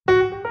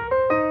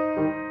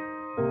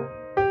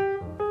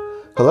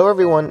Hello,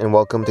 everyone, and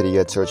welcome to the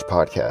EdSurge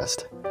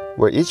podcast,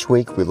 where each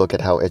week we look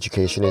at how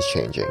education is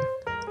changing.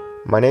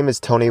 My name is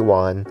Tony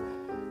Wan,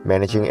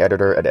 managing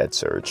editor at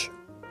EdSurge.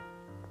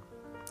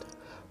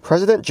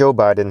 President Joe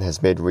Biden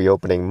has made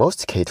reopening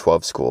most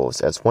K-12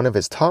 schools as one of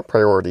his top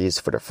priorities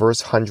for the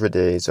first 100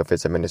 days of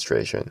his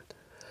administration.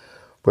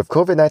 With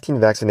COVID-19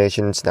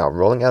 vaccinations now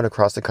rolling out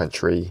across the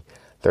country,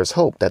 there's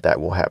hope that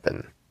will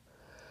happen.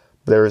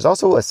 But there is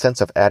also a sense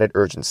of added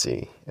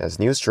urgency as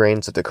new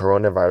strains of the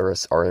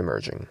coronavirus are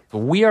emerging.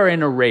 We are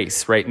in a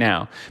race right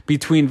now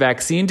between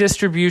vaccine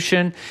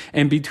distribution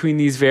and between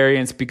these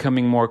variants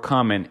becoming more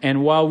common.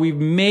 And while we've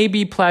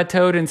maybe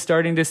plateaued and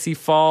starting to see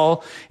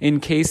fall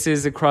in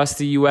cases across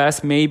the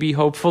U.S., maybe,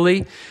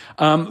 hopefully,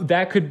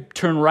 that could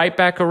turn right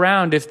back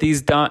around if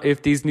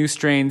these new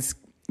strains,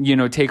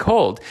 take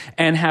hold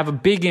and have a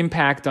big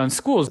impact on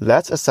schools.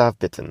 That's Asaf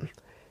Bitton.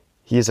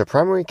 He is a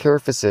primary care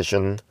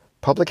physician,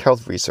 public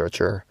health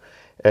researcher,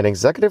 and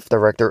executive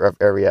director of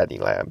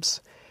Ariadne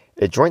Labs,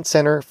 a joint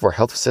center for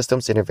health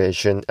systems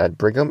innovation at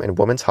Brigham and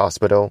Women's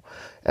Hospital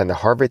and the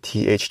Harvard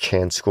T.H.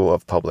 Chan School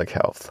of Public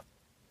Health.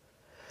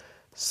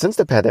 Since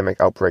the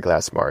pandemic outbreak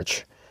last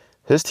March,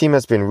 his team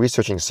has been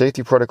researching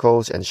safety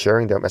protocols and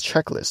sharing them as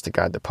checklists to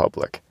guide the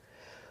public.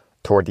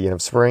 Toward the end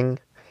of spring,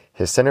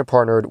 his center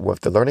partnered with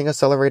the Learning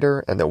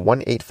Accelerator and the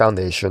 1-8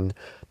 Foundation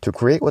to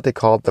create what they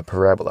called the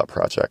Parabola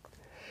Project,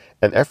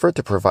 an effort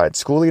to provide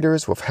school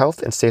leaders with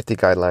health and safety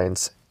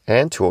guidelines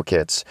and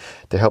toolkits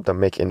to help them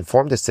make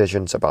informed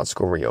decisions about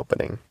school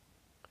reopening.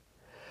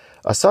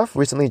 Asaf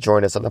recently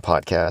joined us on the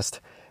podcast,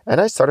 and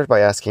I started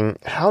by asking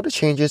how the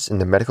changes in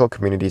the medical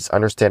community's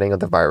understanding of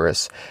the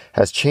virus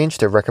has changed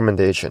the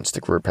recommendations the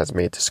group has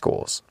made to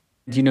schools.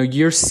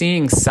 You're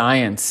seeing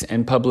science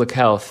and public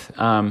health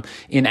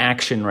in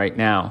action right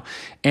now.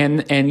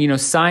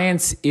 And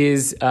science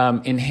is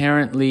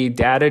inherently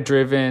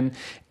data-driven,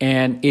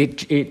 and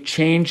it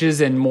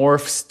changes and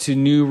morphs to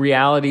new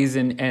realities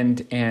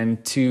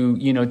and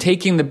to,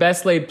 taking the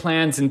best laid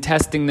plans and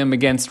testing them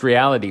against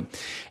reality.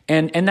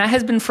 And that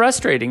has been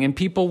frustrating. And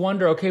people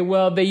wonder, okay,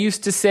 well, they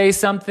used to say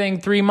something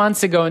 3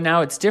 months ago, and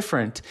now it's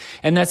different.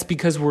 And that's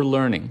because we're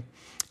learning.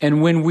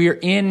 And when we're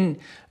in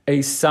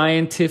a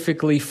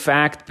scientifically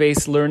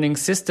fact-based learning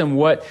system,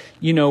 what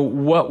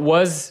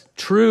was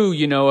true,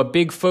 a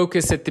big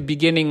focus at the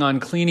beginning on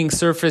cleaning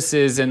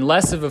surfaces and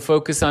less of a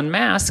focus on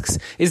masks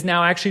is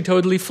now actually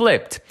totally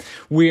flipped.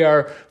 We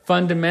are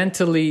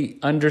fundamentally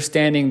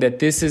understanding that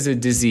this is a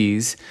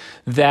disease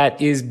that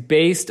is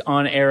based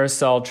on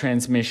aerosol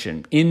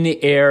transmission in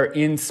the air,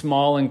 in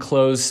small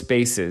enclosed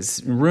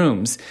spaces,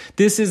 rooms.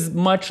 This is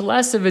much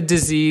less of a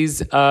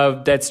disease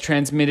that's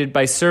transmitted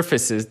by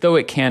surfaces, though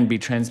it can be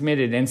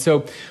transmitted. And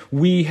so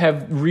we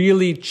have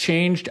really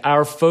changed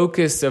our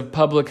focus of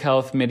public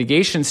health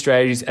mitigation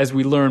strategies as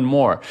we learn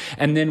more.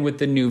 And then with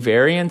the new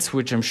variants,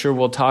 which I'm sure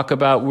we'll talk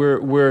about,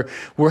 we're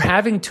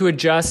having to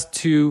adjust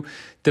to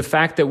the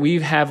fact that we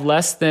have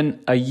less than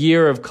a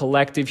year of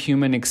collective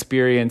human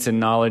experience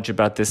and knowledge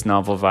about this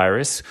novel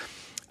virus,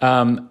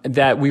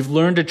 that we've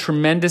learned a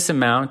tremendous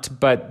amount,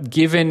 but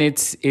given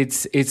it's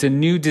a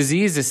new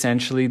disease,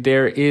 essentially,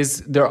 there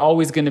are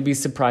always going to be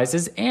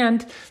surprises,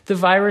 and the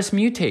virus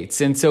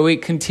mutates. And so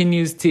it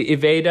continues to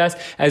evade us.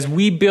 As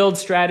we build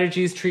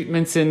strategies,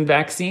 treatments, and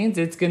vaccines,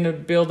 it's going to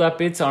build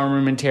up its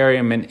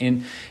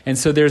armamentarium. And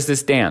so there's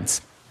this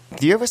dance.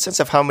 Do you have a sense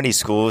of how many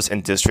schools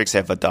and districts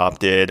have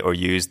adopted or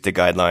used the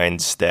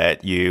guidelines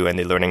that you and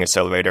the Learning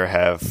Accelerator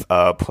have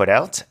put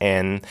out?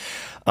 And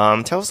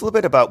tell us a little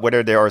bit about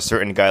whether there are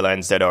certain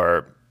guidelines that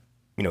are,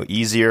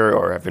 easier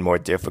or have been more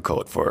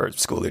difficult for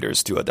school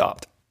leaders to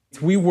adopt.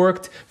 We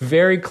worked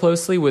very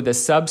closely with a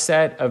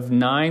subset of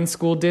 9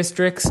 school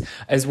districts,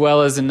 as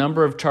well as a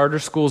number of charter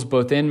schools,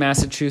 both in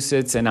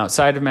Massachusetts and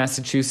outside of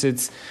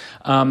Massachusetts.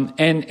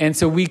 And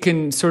so we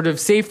can sort of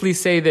safely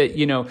say that,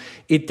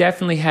 it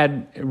definitely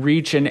had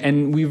reach,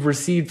 and we've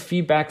received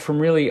feedback from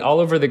really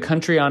all over the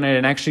country on it,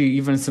 and actually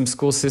even some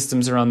school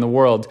systems around the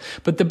world.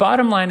 But the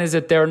bottom line is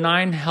that there are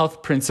 9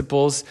 health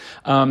principles.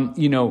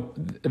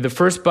 The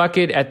first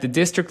bucket at the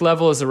district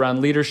level is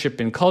around leadership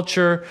and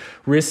culture,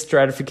 risk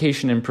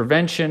stratification and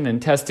prevention, and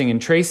testing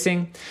and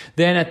tracing.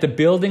 Then at the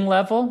building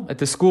level, at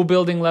the school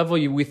building level,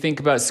 we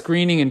think about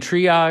screening and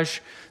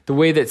triage, the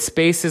way that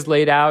space is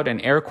laid out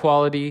and air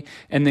quality,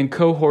 and then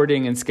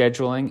cohorting and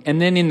scheduling.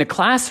 And then in the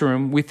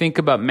classroom, we think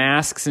about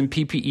masks and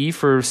PPE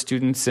for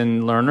students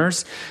and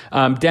learners,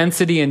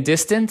 density and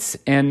distance,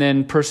 and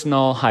then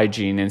personal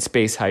hygiene and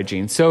space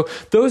hygiene. So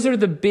those are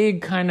the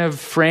big kind of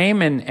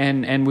frame,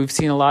 and we've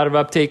seen a lot of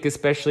uptake,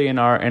 especially in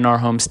our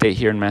home state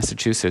here in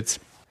Massachusetts.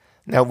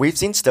 Now, we've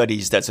seen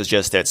studies that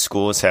suggest that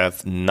schools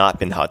have not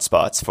been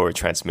hotspots for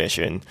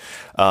transmission,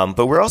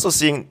 but we're also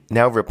seeing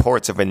now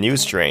reports of a new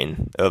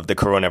strain of the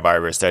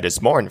coronavirus that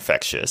is more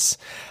infectious.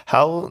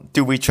 How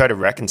do we try to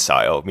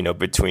reconcile,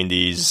 between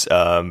these,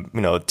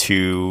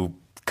 two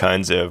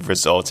kinds of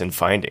results and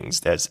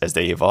findings as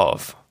they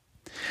evolve?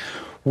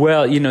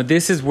 Well,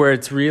 this is where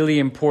it's really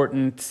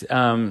important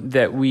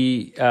that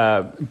we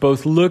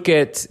both look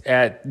at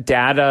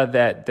data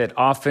that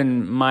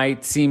often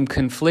might seem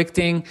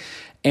conflicting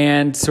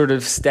and sort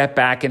of step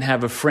back and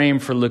have a frame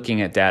for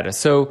looking at data.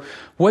 So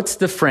what's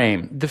the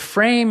frame? The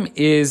frame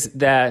is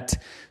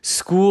that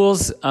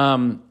schools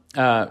and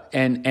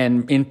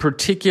in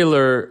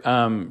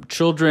particular,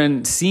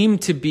 children seem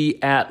to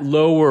be at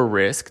lower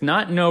risk,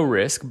 not no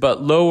risk,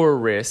 but lower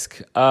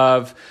risk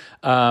of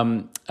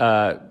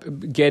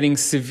getting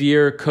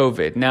severe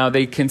COVID. Now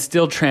they can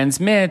still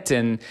transmit,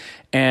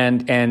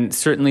 and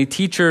certainly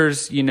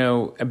teachers,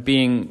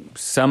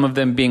 some of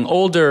them being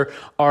older,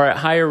 are at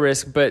higher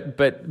risk.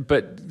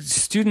 But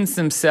students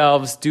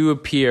themselves do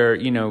appear,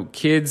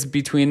 kids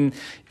between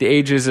the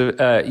ages of,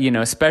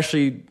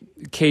 especially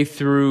K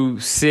through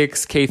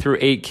 6, K through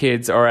 8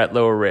 kids are at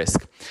lower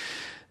risk.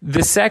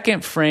 The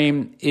second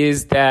frame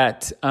is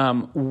that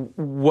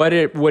what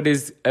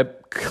is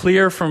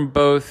clear from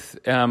both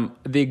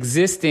the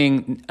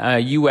existing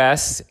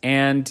U.S.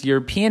 and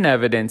European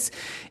evidence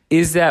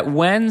is that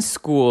when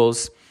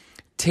schools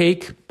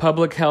take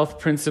public health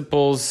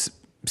principles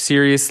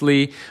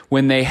seriously,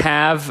 when they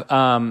have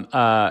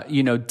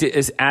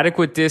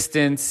adequate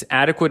distance,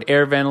 adequate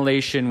air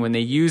ventilation, when they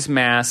use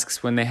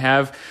masks, when they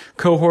have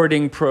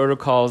cohorting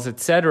protocols,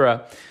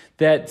 etc.,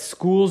 that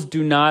schools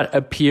do not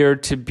appear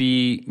to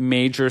be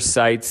major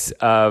sites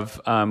of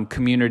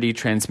community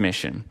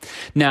transmission.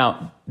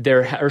 Now,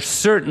 there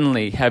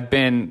certainly have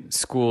been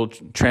school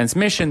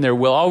transmission. There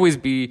will always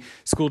be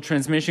school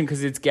transmission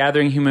because it's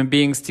gathering human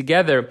beings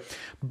together.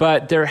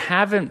 But there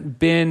haven't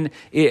been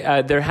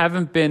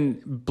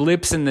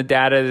blips in the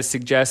data that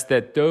suggest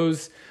that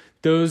those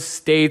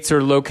states or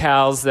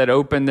locales that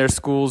opened their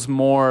schools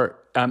more,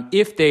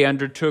 if they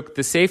undertook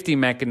the safety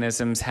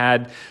mechanisms,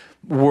 had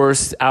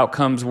worse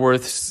outcomes,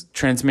 worse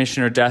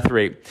transmission or death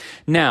rate.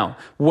 Now,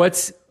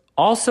 what's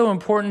also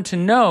important to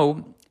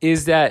know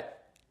is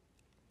that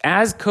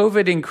as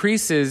COVID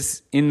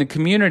increases in the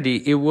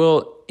community, it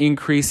will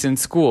increase in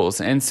schools.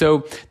 And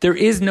so there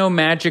is no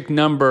magic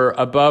number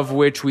above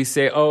which we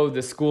say, oh,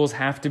 the schools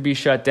have to be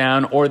shut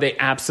down or they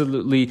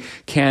absolutely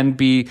can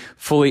be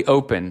fully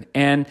open.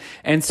 And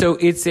so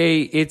it's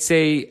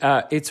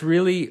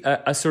really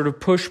a sort of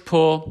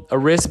push-pull, a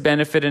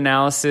risk-benefit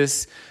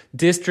analysis,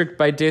 district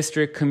by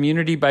district,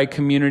 community by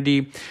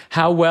community.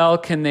 How well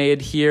can they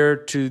adhere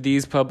to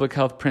these public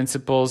health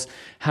principles?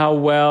 How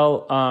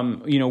well,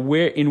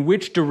 in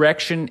which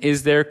direction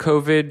is their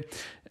COVID?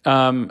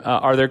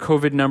 Are their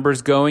COVID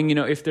numbers going?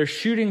 If they're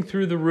shooting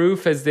through the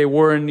roof as they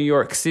were in New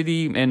York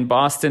City and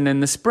Boston in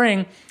the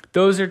spring,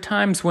 those are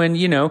times when,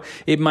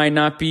 it might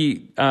not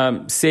be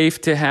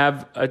safe to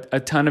have a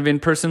ton of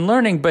in-person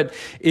learning. But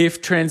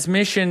if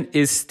transmission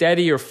is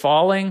steady or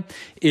falling,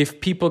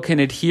 if people can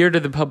adhere to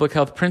the public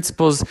health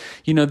principles,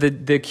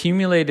 the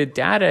accumulated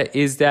data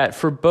is that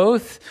for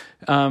both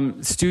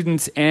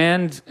students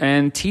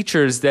and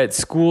teachers, that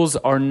schools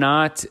are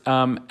not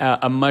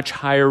a much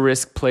higher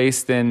risk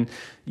place than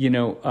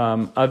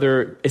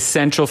other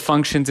essential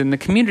functions in the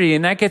community.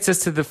 And that gets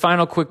us to the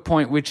final quick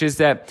point, which is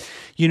that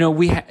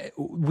we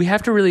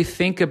have to really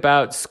think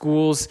about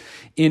schools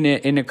in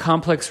a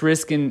complex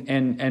risk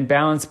and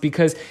balance,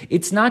 because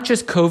it's not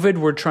just COVID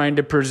we're trying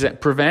to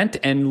prevent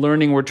and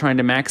learning we're trying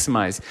to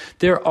maximize.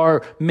 There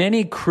are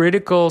many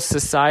critical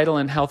societal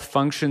and health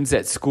functions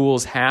that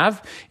schools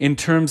have in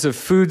terms of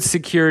food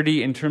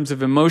security, in terms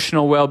of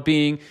emotional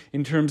well-being,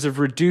 in terms of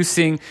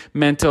reducing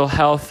mental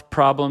health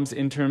problems,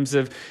 in terms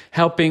of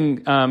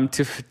helping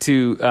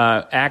to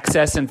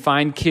access and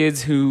find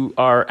kids who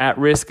are at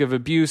risk of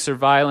abuse or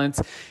violence.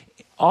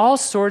 All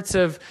sorts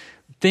of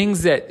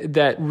things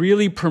that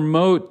really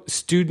promote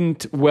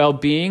student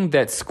well-being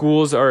that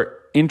schools are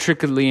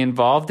intricately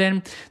involved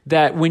in,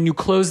 that when you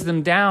close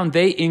them down,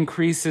 they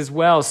increase as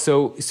well.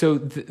 So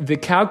the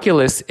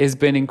calculus has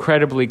been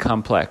incredibly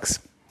complex.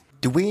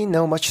 Do we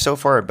know much so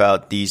far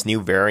about these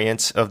new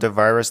variants of the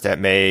virus that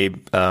may,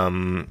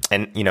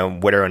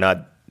 whether or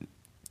not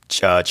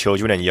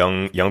children and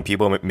young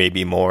people may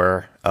be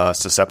more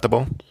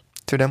susceptible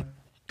to them?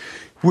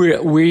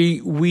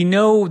 We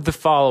know the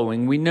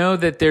following. We know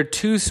that there are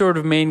two sort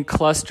of main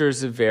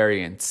clusters of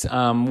variants.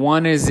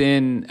 One is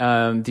in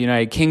the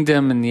United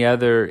Kingdom and the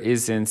other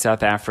is in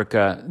South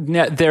Africa.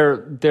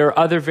 There are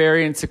other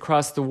variants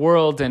across the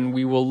world, and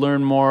we will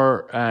learn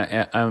more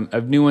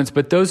of new ones.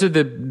 But those are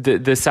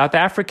the South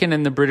African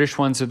and the British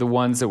ones are the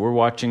ones that we're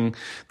watching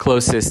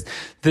closest.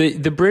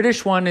 The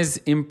British one is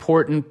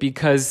important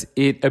because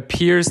it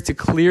appears to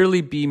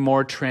clearly be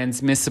more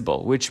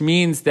transmissible, which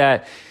means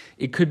that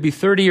it could be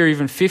 30 or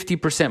even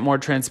 50% more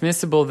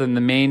transmissible than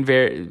the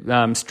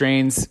main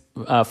strains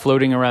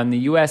floating around the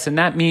U.S. And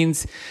that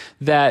means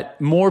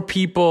that more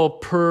people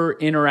per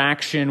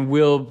interaction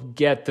will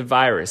get the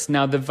virus.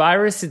 Now, the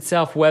virus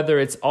itself, whether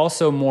it's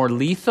also more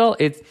lethal,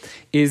 it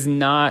is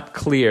not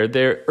clear.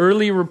 There are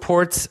early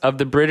reports of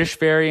the British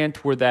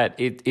variant were that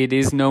it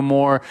is no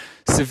more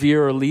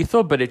severe or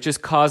lethal, but it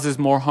just causes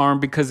more harm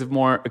because of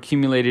more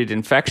accumulated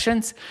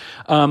infections.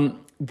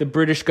 The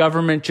British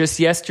government just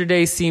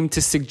yesterday seemed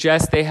to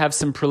suggest they have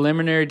some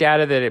preliminary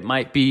data that it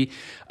might be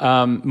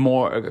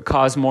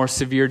cause more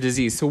severe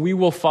disease. So we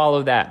will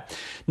follow that.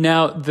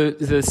 Now,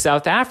 the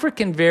South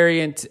African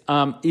variant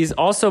is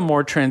also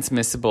more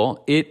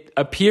transmissible. It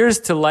appears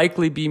to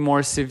likely be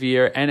more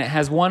severe, and it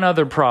has one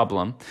other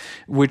problem,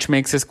 which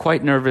makes us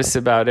quite nervous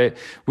about it,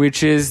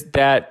 which is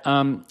that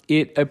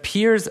it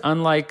appears,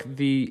 unlike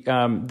the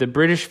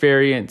British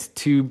variant,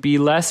 to be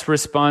less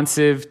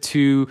responsive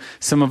to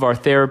some of our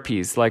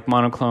therapies, like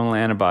monoclonal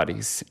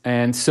antibodies.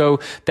 And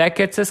so that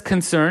gets us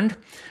concerned.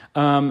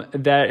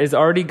 That has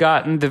already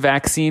gotten the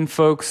vaccine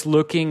folks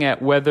looking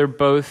at whether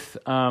both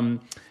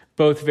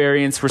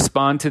variants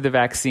respond to the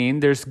vaccine.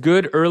 There's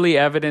good early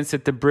evidence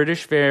that the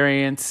British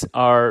variants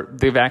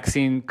the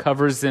vaccine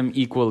covers them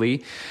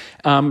equally.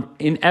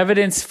 In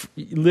evidence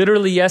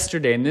literally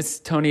yesterday, and this,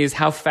 Tony, is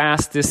how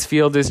fast this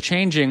field is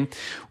changing,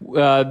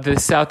 the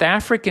South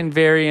African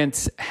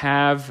variants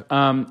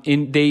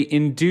they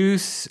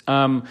induce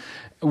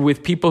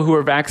with people who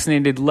are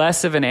vaccinated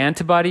less of an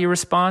antibody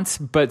response,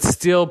 but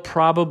still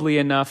probably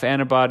enough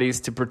antibodies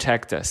to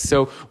protect us.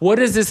 So what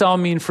does this all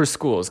mean for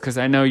schools? Because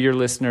I know your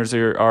listeners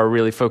are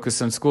really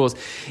focused on schools.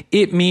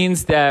 It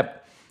means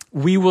that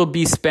we will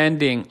be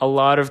spending a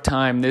lot of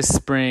time this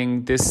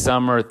spring, this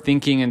summer,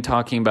 thinking and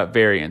talking about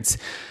variants.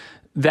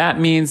 That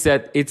means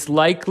that it's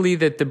likely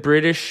that the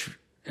British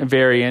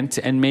variant,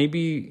 and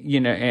maybe,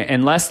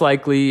 and less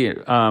likely,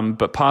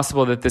 but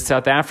possible that the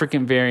South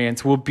African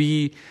variants will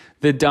be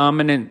the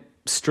dominant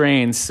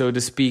strains, so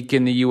to speak,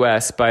 in the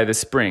U.S. by the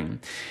spring.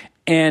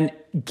 And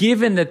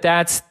given that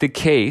that's the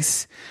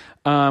case,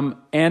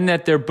 and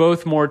that they're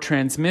both more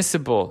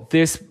transmissible,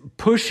 this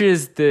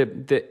pushes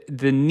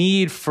the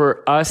need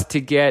for us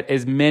to get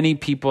as many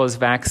people as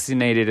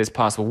vaccinated as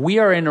possible. We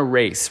are in a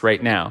race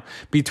right now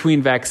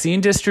between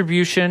vaccine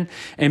distribution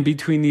and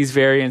between these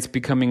variants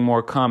becoming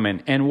more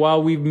common. And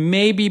while we've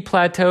maybe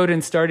plateaued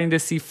and starting to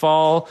see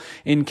fall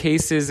in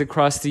cases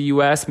across the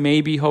U.S.,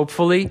 maybe,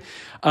 hopefully,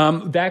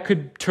 that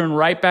could turn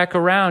right back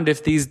around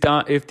if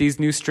these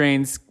new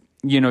strains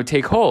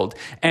take hold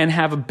and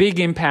have a big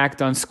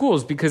impact on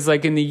schools, because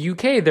like in the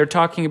UK, they're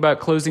talking about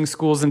closing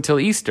schools until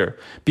Easter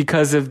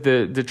because of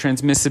the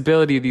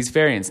transmissibility of these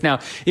variants. Now,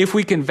 if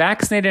we can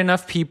vaccinate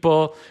enough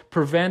people,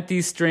 prevent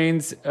these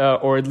strains,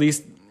 or at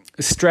least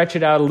stretch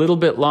it out a little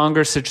bit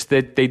longer such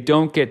that they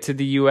don't get to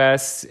the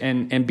US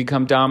and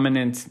become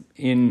dominant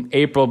in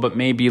April, but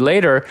maybe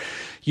later,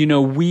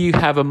 we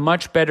have a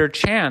much better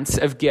chance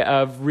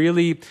of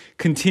really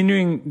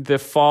continuing the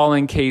fall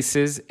in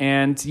cases.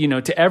 And,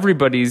 to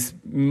everybody's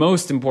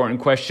most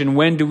important question,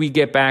 when do we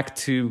get back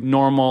to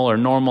normal or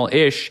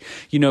normal-ish,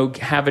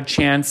 have a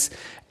chance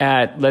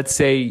at, let's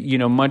say,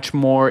 much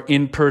more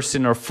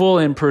in-person or full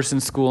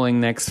in-person schooling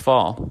next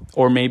fall,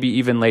 or maybe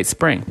even late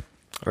spring.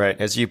 Right.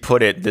 As you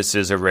put it, this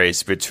is a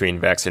race between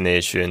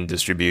vaccination,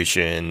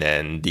 distribution,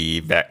 and the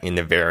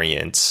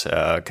variants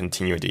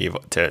continue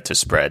to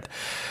spread.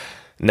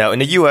 Now, in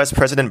the U.S.,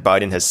 President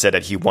Biden has said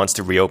that he wants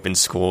to reopen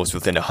schools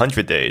within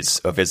 100 days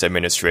of his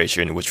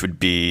administration, which would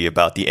be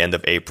about the end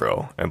of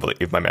April, I believe,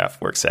 if my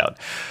math works out.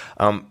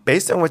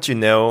 Based on what you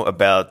know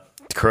about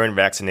current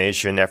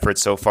vaccination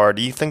efforts so far,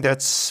 do you think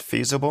that's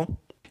feasible?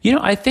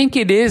 I think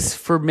it is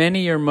for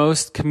many or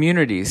most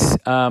communities.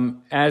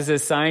 As a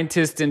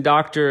scientist and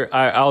doctor,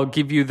 I'll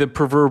give you the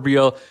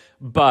proverbial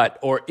but,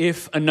 or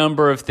if a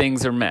number of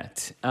things are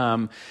met.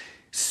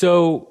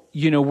 So,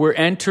 we're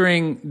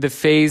entering the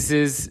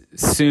phases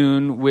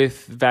soon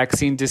with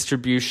vaccine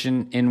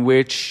distribution in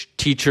which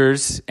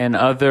teachers and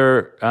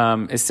other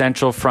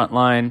essential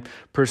frontline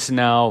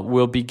personnel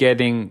will be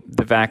getting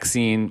the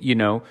vaccine,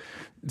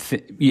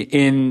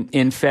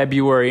 in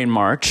February and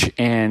March.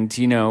 And,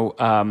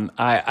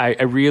 I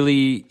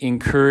really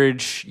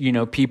encourage,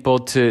 people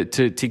to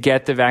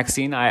get the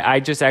vaccine. I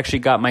just actually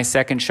got my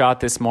second shot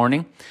this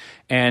morning,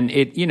 and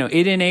it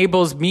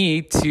enables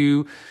me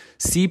to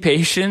see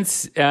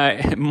patients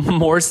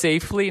more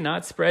safely,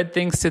 not spread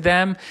things to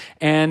them.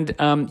 And,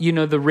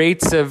 the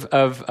rates of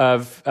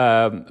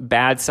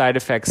bad side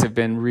effects have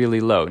been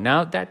really low.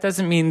 Now, that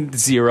doesn't mean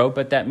zero,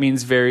 but that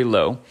means very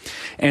low.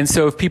 And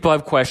so if people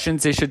have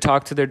questions, they should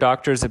talk to their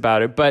doctors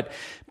about it. But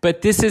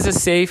this is a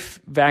safe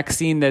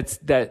vaccine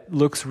that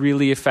looks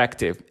really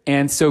effective.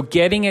 And so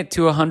getting it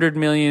to 100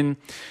 million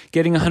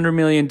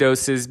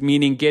doses,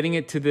 meaning getting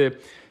it to the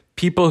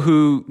people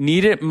who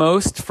need it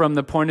most from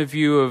the point of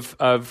view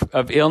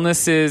of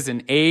illnesses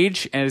and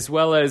age, as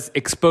well as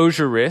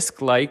exposure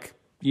risk, like,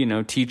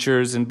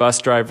 teachers and bus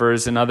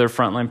drivers and other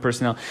frontline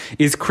personnel,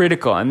 is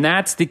critical. And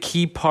that's the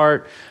key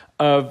part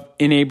of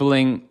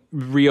enabling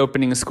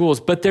reopening of schools.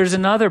 But there's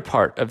another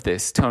part of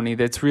this, Tony,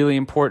 that's really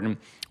important,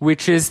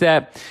 which is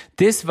that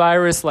this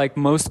virus, like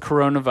most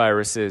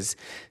coronaviruses,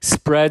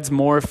 spreads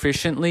more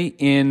efficiently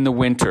in the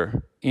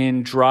winter,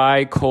 in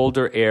dry,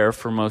 colder air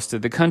for most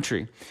of the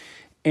country.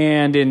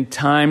 And in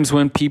times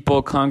when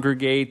people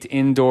congregate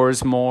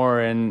indoors more,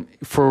 and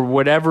for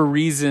whatever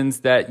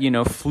reasons that,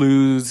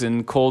 flus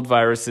and cold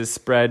viruses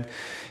spread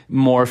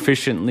more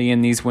efficiently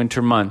in these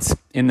winter months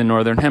in the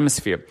Northern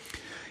Hemisphere.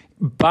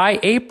 by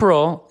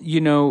April,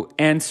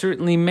 and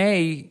certainly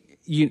May,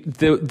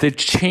 the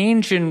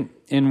change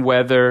in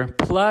weather,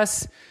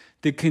 plus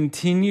the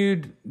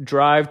continued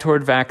drive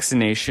toward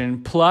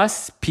vaccination,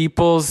 plus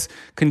people's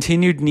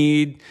continued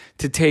need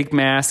to take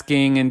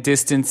masking and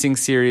distancing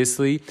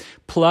seriously,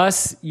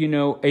 plus,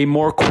 a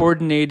more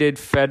coordinated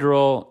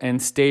federal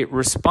and state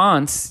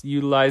response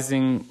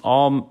utilizing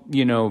all,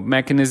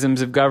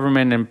 mechanisms of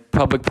government and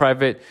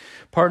public-private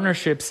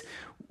partnerships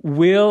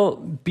will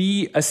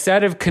be a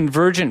set of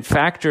convergent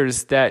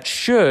factors that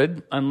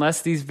should,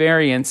 unless these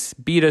variants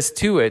beat us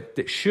to it,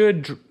 that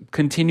should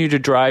continue to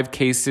drive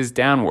cases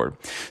downward.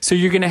 So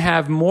you're going to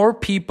have more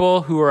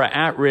people who are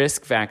at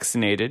risk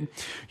vaccinated.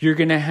 You're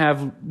going to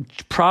have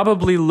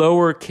probably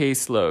lower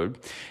caseload.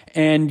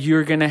 And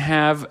you're going to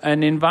have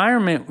an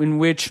environment in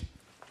which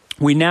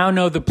we now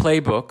know the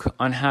playbook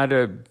on how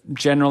to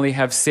generally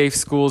have safe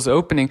schools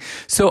opening.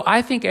 So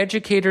I think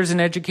educators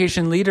and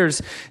education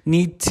leaders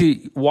need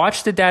to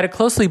watch the data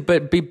closely,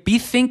 but be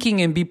thinking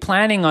and be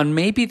planning on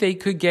maybe they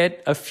could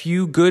get a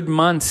few good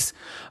months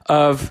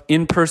of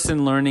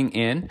in-person learning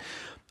in.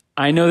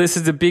 I know this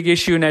is a big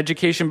issue in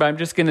education, but I'm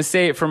just going to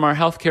say it from our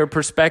healthcare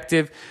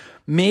perspective.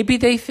 Maybe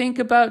they think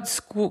about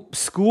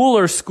school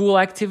or school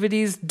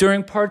activities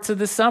during parts of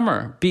the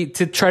summer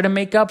to try to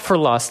make up for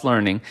lost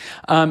learning.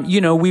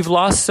 We've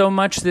lost so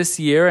much this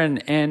year,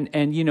 and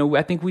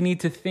I think we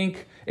need to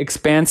think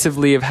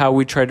expansively of how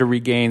we try to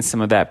regain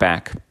some of that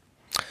back.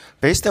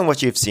 Based on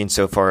what you've seen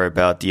so far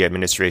about the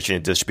administration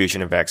and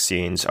distribution of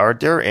vaccines, are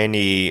there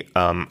any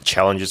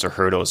challenges or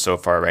hurdles so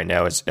far right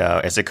now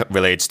as it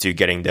relates to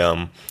getting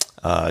them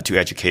to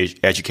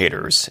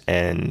educators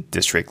and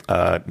district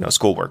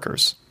school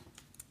workers?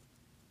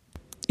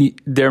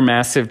 They're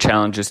massive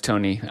challenges,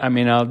 Tony. I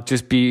mean, I'll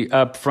just be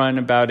upfront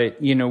about it.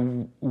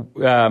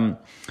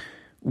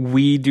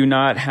 We do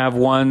not have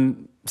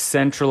one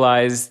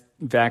centralized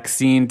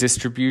vaccine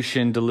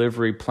distribution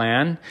delivery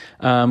plan.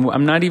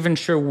 I'm not even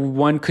sure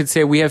one could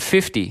say we have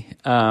 50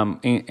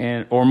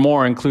 or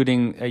more,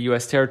 including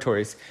U.S.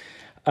 territories.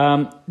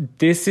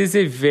 This is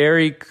a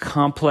very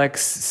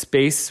complex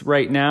space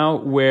right now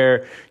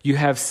where you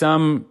have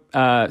some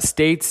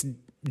states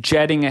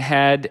jetting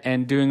ahead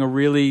and doing a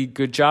really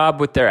good job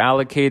with their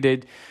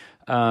allocated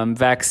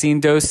vaccine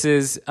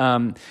doses.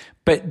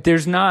 But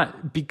there's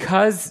not,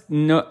 because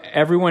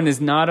everyone is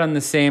not on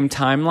the same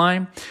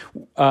timeline,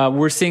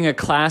 we're seeing a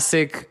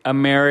classic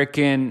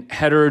American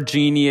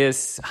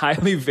heterogeneous,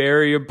 highly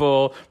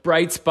variable,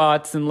 bright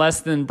spots and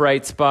less than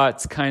bright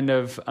spots kind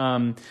of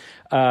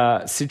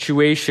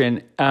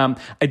situation.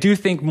 I do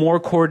think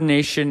more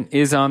coordination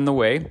is on the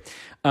way.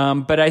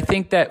 But I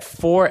think that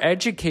for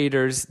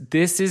educators,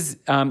 this is,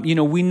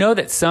 we know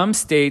that some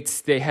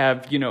states, they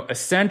have, a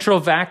central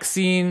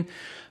vaccine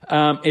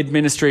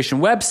administration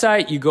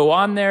website. You go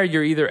on there,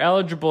 you're either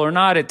eligible or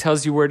not. It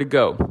tells you where to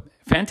go.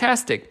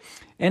 Fantastic.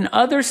 In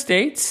other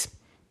states,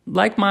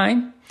 like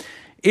mine,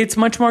 it's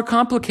much more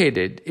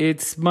complicated.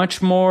 It's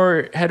much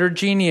more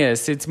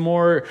heterogeneous. It's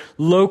more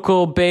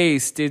local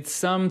based. It's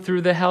some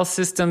through the health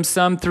system,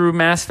 some through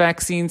mass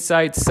vaccine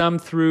sites, some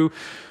through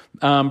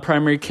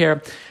primary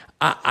care.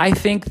 I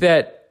think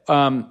that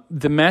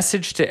the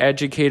message to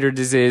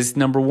educators is,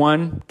 number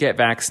one, get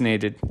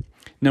vaccinated.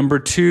 Number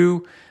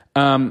two,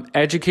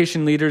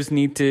 education leaders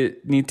need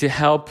to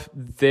help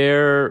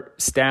their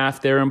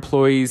staff, their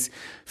employees,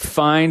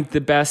 find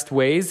the best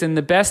ways. And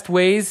the best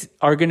ways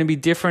are going to be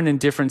different in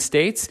different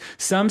states.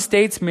 Some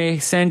states may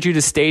send you to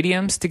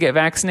stadiums to get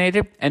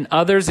vaccinated, and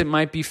others it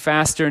might be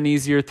faster and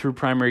easier through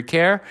primary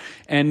care,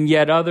 and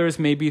yet others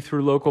may be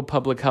through local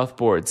public health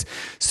boards.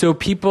 So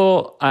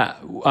people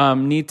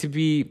need to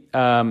be,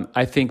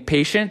 I think,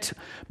 patient,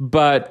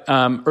 but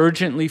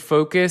urgently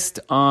focused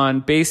on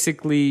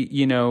basically,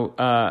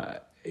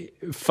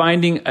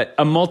 finding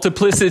a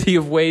multiplicity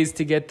of ways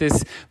to get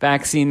this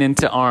vaccine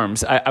into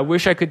arms. I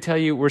wish I could tell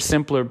you we're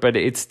simpler, but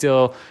it's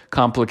still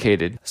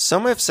complicated.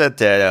 Some have said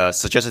that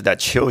suggested that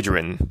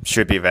children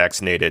should be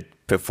vaccinated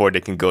before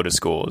they can go to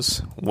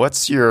schools.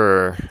 What's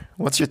your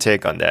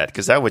take on that?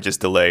 Because that would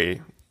just delay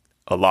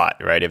a lot,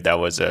 right? If that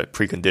was a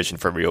precondition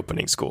for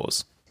reopening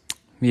schools.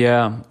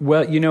 Yeah.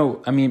 Well,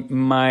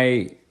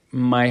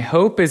 my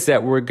hope is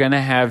that we're going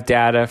to have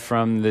data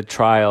from the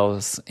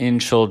trials in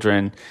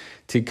children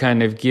to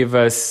kind of give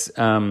us,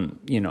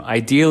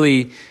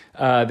 ideally,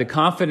 the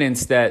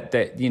confidence that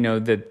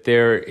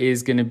there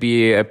is going to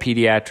be a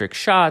pediatric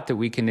shot that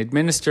we can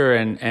administer.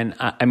 And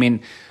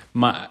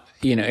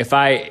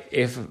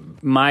if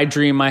my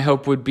dream, my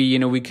hope would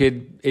be, we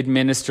could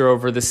administer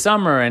over the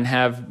summer and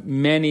have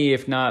many,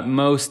 if not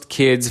most,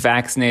 kids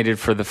vaccinated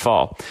for the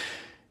fall.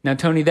 Now,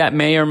 Tony, that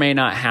may or may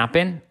not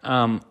happen.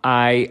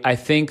 I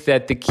think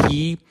that the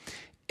key,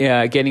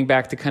 getting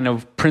back to kind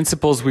of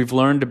principles we've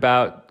learned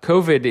about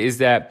COVID, is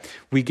that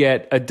we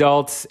get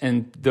adults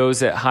and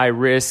those at high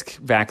risk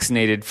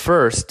vaccinated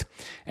first,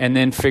 and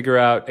then figure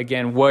out,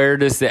 again, where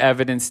does the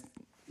evidence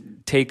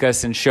take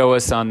us and show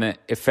us on the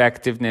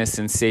effectiveness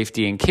and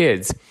safety in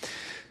kids.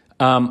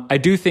 I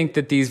do think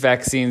that these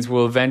vaccines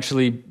will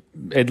eventually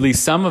at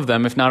least some of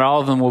them, if not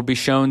all of them, will be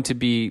shown to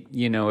be,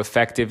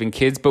 effective in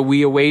kids. But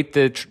we await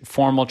the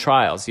formal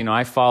trials.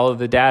 I follow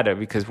the data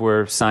because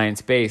we're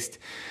science-based.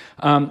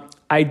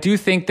 I do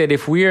think that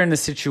if we are in a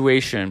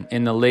situation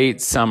in the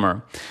late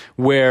summer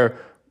where,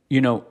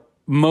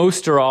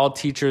 most or all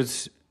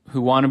teachers who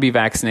want to be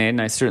vaccinated,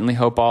 and I certainly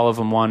hope all of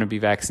them want to be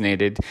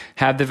vaccinated,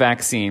 have the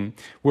vaccine,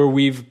 where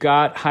we've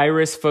got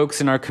high-risk folks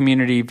in our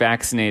community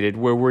vaccinated,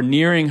 where we're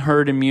nearing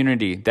herd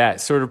immunity, that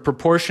sort of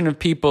proportion of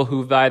people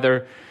who've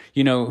either,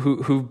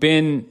 who've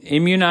been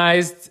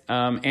immunized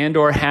and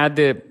or had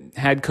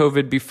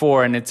COVID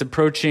before, and it's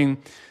approaching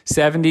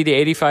 70 to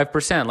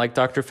 85%, like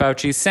Dr.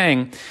 Fauci is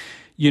saying,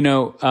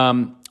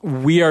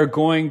 we are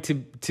going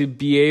to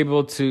be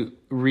able to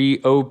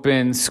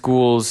reopen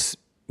schools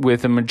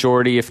with a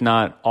majority, if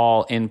not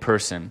all, in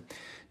person.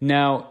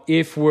 Now,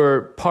 if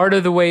we're part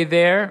of the way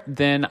there,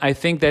 then I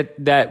think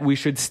that we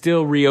should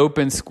still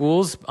reopen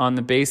schools on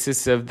the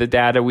basis of the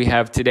data we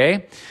have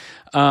today.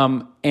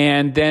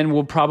 And then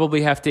we'll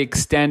probably have to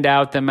extend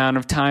out the amount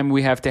of time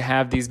we have to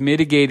have these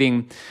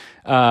mitigating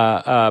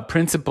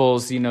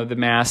principles, the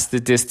mask, the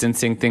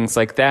distancing, things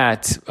like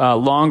that,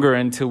 longer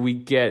until we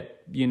get,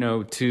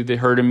 to the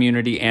herd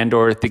immunity and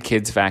or the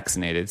kids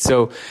vaccinated.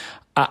 So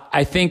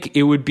I think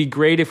it would be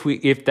great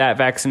if that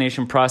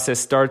vaccination process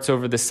starts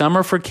over the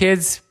summer for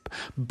kids,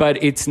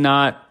 but it's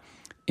not,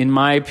 in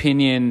my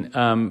opinion,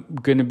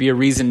 going to be a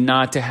reason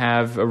not to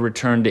have a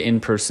return to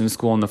in-person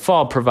school in the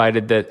fall,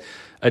 provided that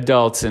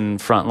adults and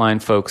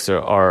frontline folks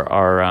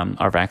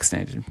are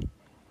vaccinated.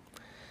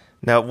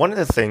 Now, one of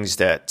the things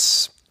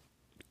that's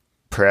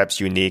perhaps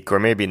unique, or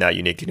maybe not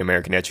unique in the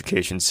American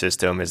education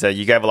system, is that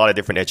you have a lot of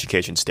different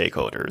education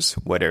stakeholders,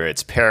 whether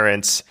it's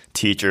parents,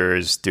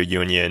 teachers, the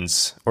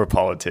unions, or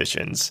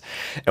politicians.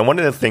 And one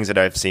of the things that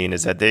I've seen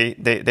is that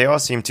they all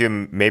seem to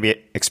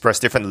maybe express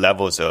different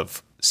levels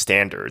of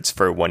standards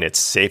for when it's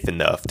safe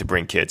enough to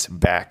bring kids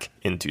back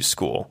into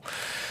school.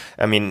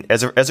 I mean,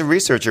 as a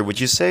researcher, would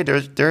you say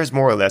there is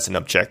more or less an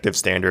objective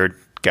standard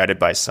guided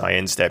by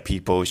science that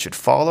people should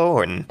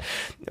follow,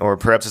 or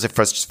perhaps does it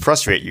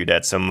frustrate you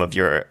that some of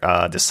your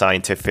the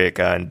scientific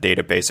and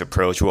database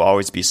approach will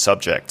always be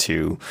subject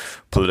to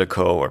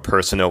political or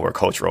personal or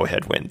cultural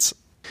headwinds?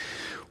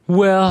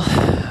 Well,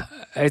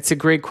 it's a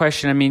great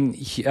question. I mean,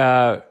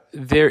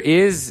 there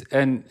is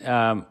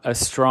a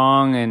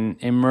strong and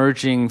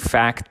emerging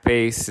fact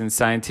base and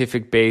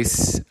scientific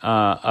base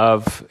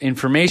of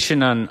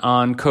information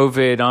on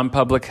COVID, on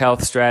public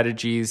health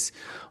strategies,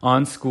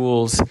 on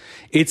schools.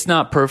 It's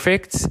not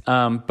perfect,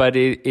 but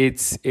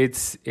it's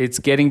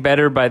getting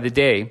better by the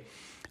day.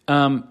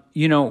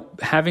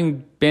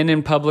 Having been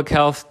in public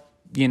health,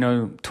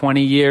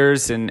 20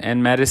 years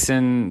and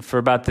medicine for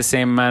about the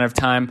same amount of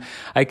time,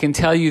 I can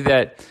tell you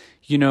that,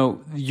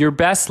 your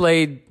best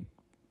laid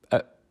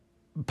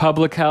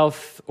public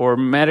health or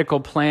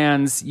medical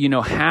plans,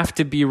 have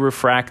to be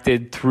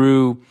refracted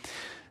through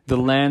the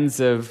lens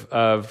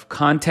of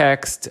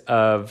context,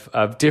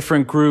 of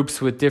different groups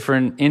with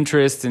different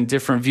interests and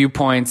different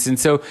viewpoints. And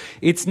so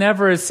it's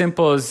never as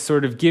simple as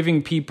sort of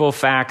giving people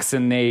facts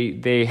and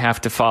they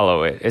have to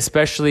follow it,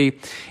 especially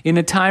in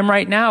a time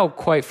right now,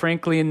 quite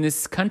frankly, in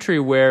this country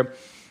where,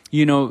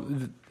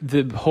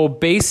 the whole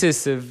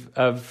basis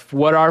of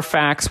what are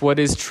facts, what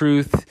is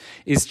truth,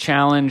 is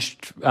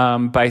challenged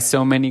by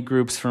so many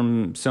groups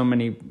from so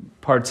many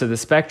parts of the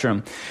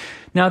spectrum.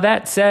 Now,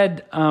 that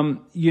said,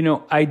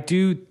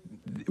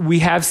 we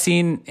have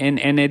seen,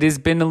 and it has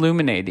been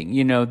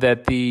illuminating,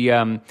 that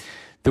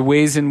the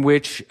ways in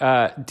which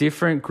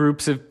different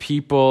groups of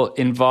people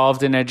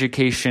involved in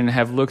education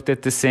have looked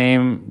at the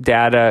same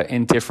data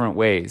in different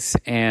ways.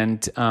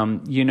 And,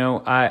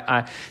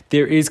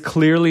 there is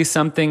clearly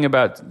something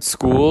about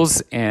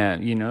schools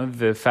and,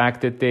 the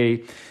fact that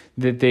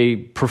they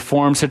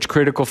perform such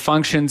critical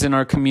functions in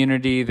our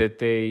community, that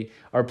they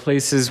are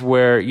places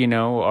where,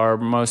 our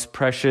most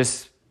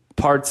precious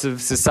parts of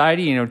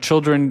society,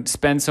 children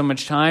spend so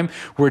much time,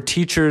 where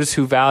teachers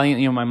who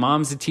my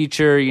mom's a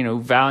teacher,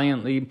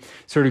 valiantly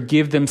sort of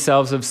give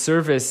themselves of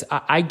service.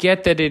 I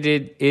get that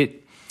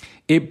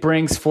it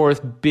brings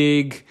forth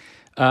big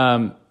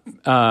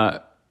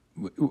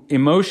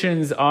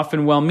emotions,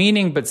 often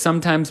well-meaning, but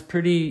sometimes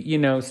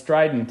pretty,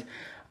 strident.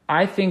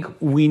 I think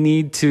we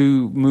need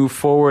to move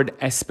forward,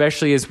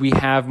 especially as we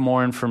have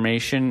more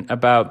information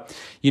about,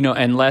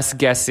 and less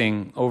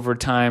guessing over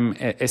time,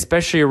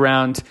 especially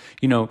around,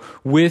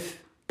 with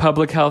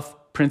public health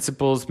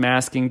principles,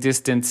 masking,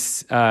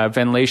 distance,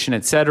 ventilation,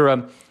 et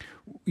cetera.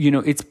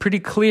 It's pretty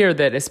clear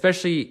that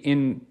especially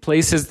in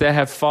places that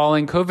have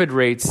falling COVID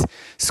rates,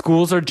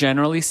 schools are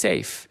generally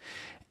safe.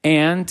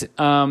 And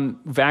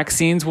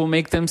vaccines will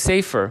make them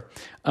safer.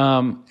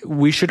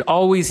 We should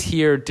always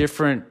hear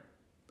different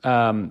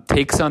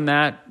takes on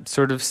that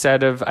sort of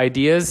set of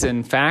ideas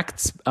and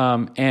facts,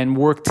 and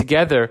work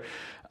together.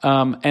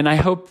 And I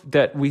hope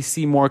that we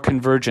see more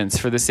convergence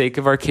for the sake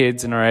of our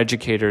kids and our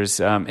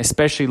educators,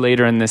 especially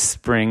later in this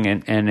spring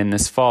and in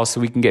this fall, so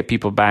we can get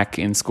people back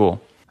in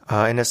school.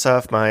 And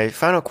Asaf, my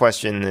final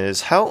question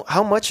is how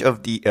much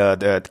of the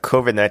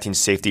COVID-19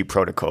 safety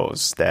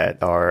protocols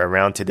that are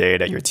around today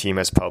that your team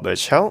has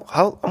published,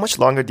 how much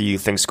longer do you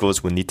think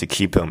schools will need to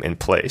keep them in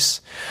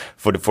place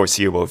for the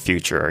foreseeable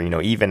future?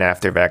 Even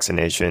after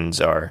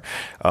vaccinations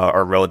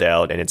are rolled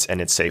out and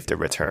it's safe to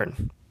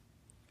return.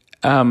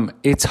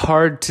 It's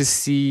hard to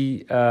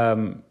see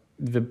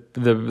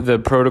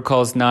the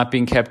protocols not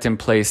being kept in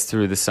place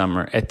through the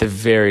summer at the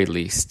very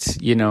least.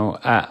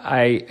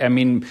 I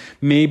mean,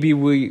 maybe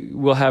we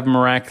will have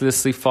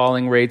miraculously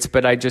falling rates,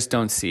 but I just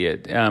don't see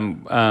it.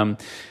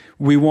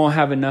 We won't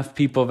have enough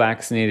people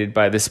vaccinated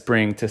by the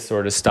spring to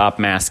sort of stop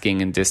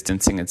masking and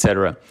distancing, et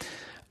cetera.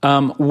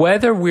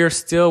 Whether we're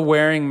still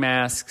wearing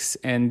masks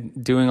and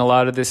doing a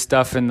lot of this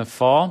stuff in the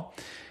fall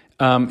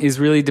is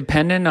really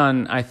dependent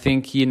on, I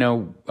think,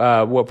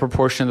 what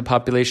proportion of the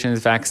population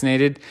is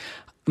vaccinated.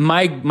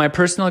 My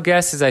personal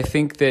guess is I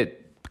think that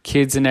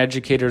kids and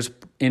educators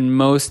in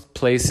most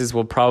places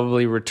will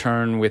probably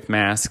return with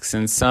masks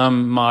and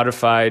some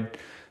modified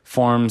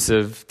forms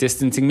of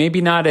distancing,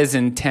 maybe not as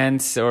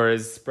intense or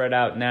as spread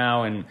out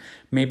now, and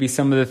maybe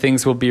some of the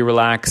things will be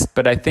relaxed.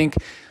 But I think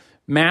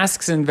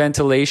masks and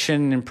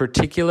ventilation in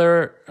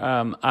particular,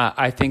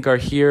 I think are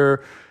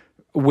here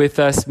with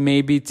us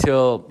maybe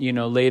till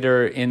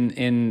later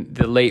in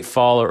the late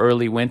fall or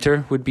early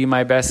winter would be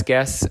my best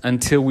guess,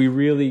 until we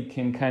really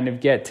can kind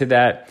of get to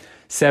that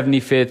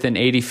 75th and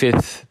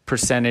 85th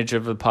percentage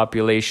of the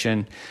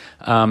population,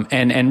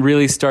 and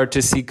really start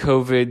to see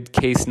COVID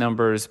case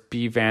numbers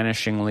be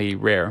vanishingly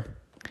rare.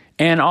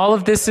 And all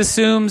of this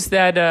assumes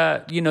that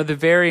the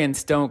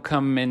variants don't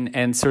come in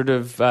and sort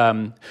of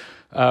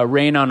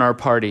rain on our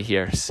party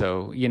here.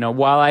 So,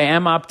 while I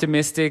am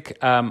optimistic,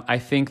 I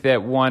think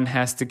that one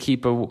has to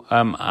keep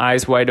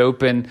eyes wide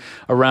open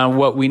around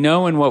what we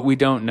know and what we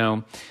don't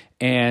know,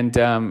 and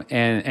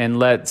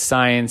let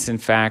science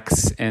and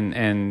facts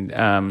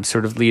and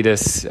sort of lead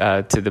us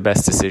to the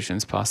best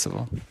decisions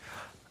possible.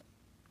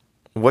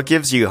 What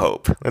gives you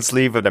hope? Let's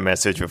leave with a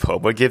message of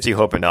hope. What gives you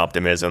hope and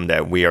optimism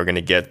that we are going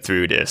to get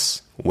through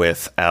this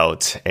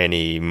without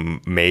any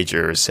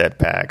major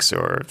setbacks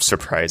or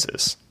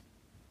surprises?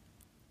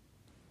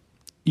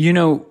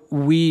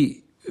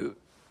 We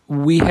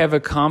have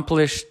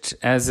accomplished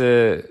as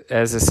a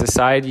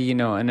society,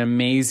 an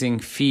amazing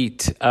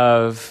feat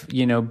of,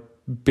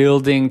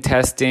 building,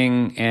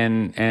 testing,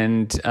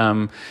 and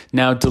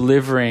now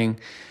delivering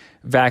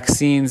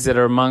vaccines that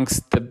are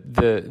amongst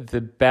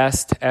the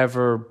best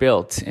ever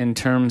built in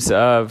terms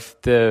of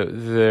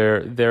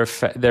their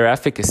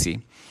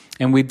efficacy,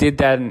 and we did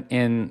that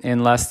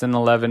in less than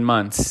 11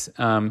 months.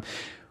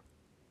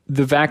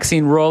 The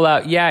vaccine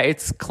rollout,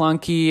 it's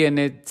clunky and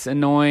it's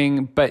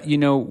annoying, but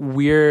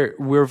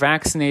we're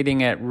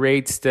vaccinating at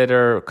rates that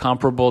are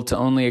comparable to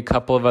only a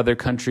couple of other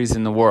countries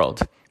in the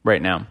world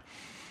right now.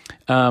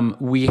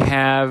 We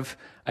have,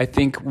 I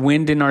think,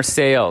 wind in our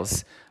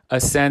sails, a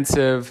sense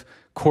of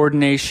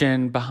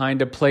coordination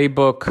behind a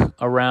playbook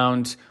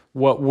around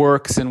what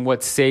works and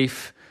what's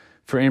safe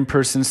for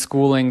in-person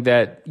schooling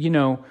that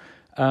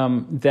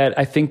that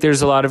I think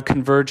there's a lot of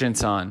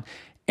convergence on,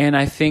 and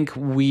I think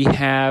we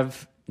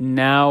have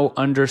now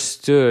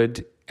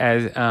understood,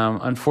 as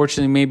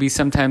unfortunately maybe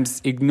sometimes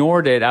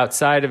ignored it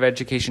outside of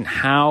education,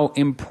 how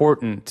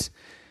important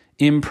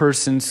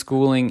in-person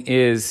schooling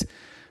is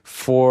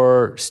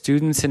for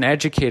students and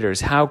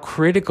educators, how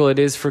critical it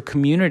is for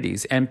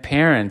communities and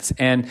parents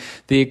and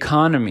the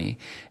economy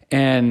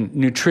and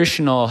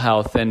nutritional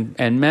health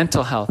and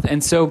mental health.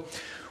 And so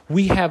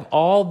we have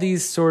all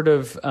these sort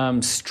of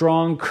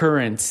strong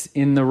currents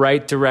in the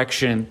right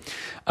direction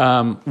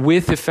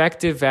with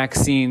effective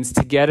vaccines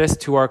to get us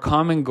to our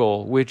common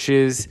goal, which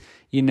is,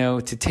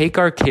 to take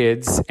our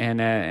kids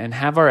and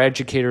have our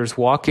educators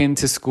walk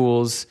into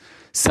schools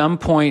some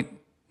point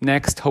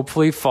next,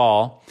 hopefully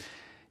fall,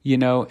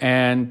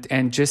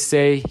 and just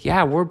say,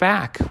 we're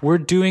back. We're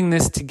doing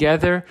this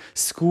together.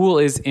 School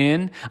is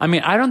in. I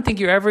mean, I don't think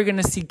you're ever going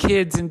to see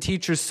kids and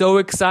teachers so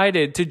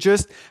excited to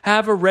just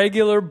have a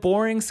regular,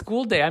 boring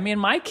school day. I mean,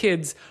 my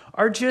kids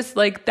are just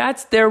like,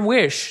 that's their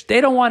wish.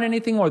 They don't want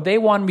anything more. They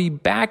want to be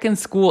back in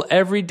school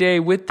every day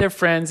with their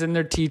friends and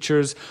their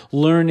teachers,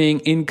 learning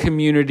in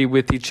community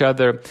with each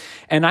other.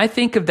 And I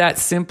think of that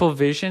simple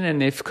vision.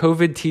 And if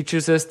COVID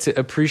teaches us to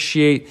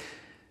appreciate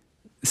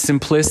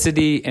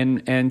simplicity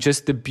and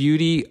just the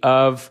beauty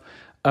of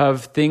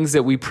things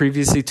that we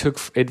previously took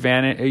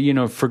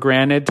advantage, for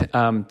granted,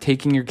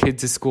 taking your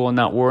kids to school and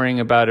not worrying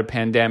about a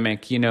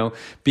pandemic,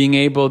 being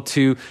able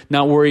to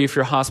not worry if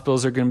your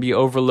hospitals are going to be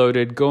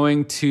overloaded,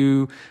 going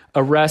to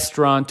a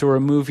restaurant or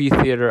a movie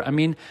theater. I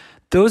mean,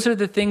 those are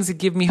the things that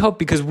give me hope,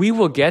 because we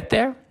will get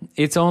there.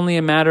 It's only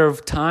a matter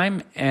of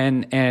time.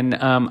 And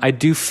I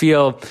do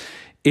feel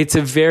it's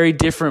a very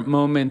different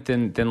moment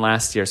than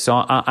last year. So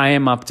I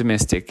am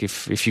optimistic,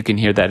 if you can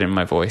hear that in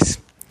my voice.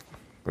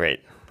 Great.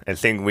 I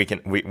think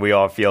we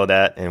all feel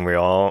that, and we're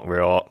all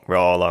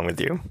along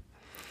with you.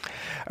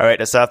 All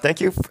right, Asaf,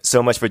 thank you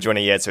so much for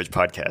joining the EdSurge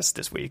podcast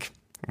this week.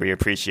 We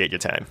appreciate your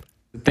time.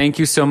 Thank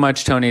you so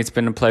much, Tony. It's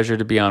been a pleasure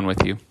to be on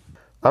with you.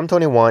 I'm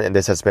Tony Wan, and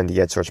this has been the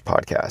EdSearch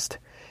Podcast.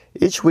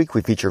 Each week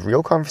we feature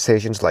real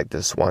conversations like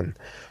this one,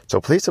 so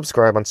please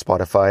subscribe on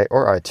Spotify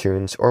or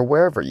iTunes or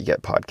wherever you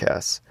get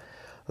podcasts.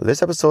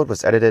 This episode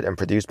was edited and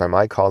produced by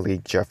my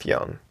colleague Jeff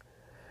Young.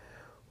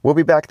 We'll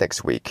be back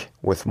next week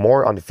with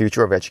more on the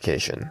future of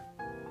education.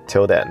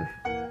 Till then.